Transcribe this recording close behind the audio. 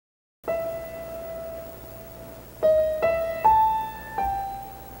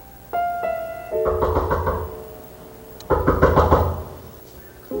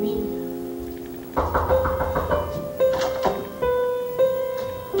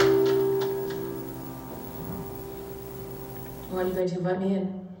Why are you going to invite me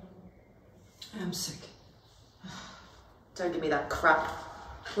in? I'm sick. Don't give me that crap.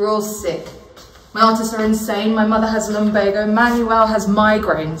 We're all sick. My artists are insane, my mother has lumbago, Manuel has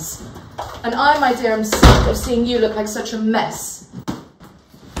migraines. And I, my dear, am sick of seeing you look like such a mess.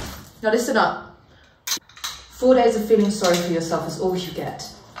 Now listen up. 4 days of feeling sorry for yourself is all you get.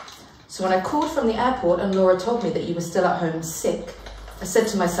 So when I called from the airport and Laura told me that you were still at home sick, I said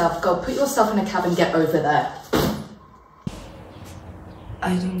to myself, go put yourself in a cab and get over there.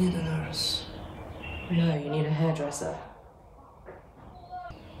 I don't need a nurse. No, you need a hairdresser.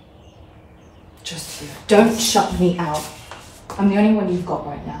 Just you. Don't shut me out. I'm the only one you've got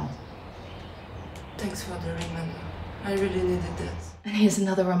right now. Thanks for the reminder. I really needed that. And here's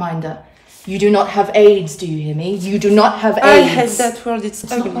another reminder. You do not have AIDS, do you hear me? You do not have AIDS. I hate that word,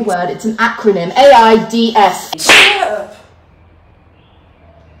 it's ugly. Not a word, it's an acronym. AIDS. Shut up!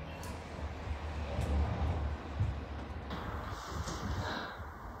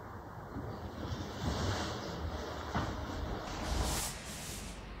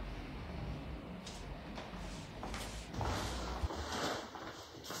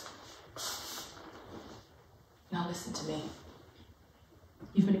 Now listen to me.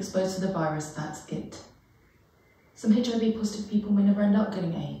 You've been exposed to the virus, that's it. Some HIV positive people may never end up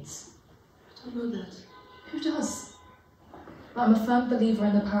getting AIDS. I don't know that. Who does? But I'm a firm believer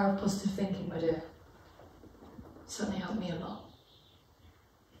in the power of positive thinking, my dear. It certainly helped me a lot.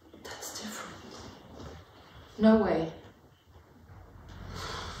 That's different. No way.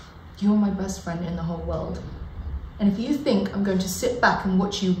 You're my best friend in the whole world. And if you think I'm going to sit back and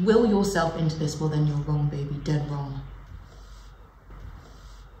watch you will yourself into this, well then you're wrong, baby, dead wrong.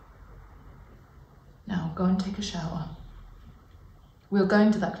 Now, go and take a shower. We're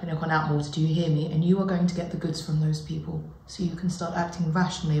going to that clinic on Outwater, do you hear me? And you are going to get the goods from those people, so you can start acting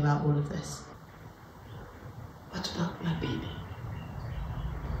rationally about all of this. What about my baby?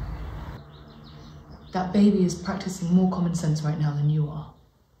 That baby is practicing more common sense right now than you are.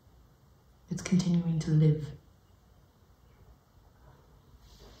 It's continuing to live.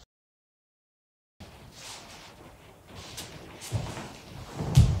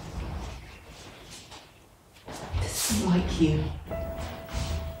 This isn't like you.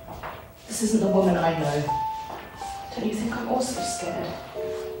 This isn't the woman I know. Don't you think I'm also scared?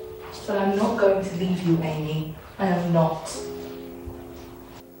 But I'm not going to leave you, Amy. I am not.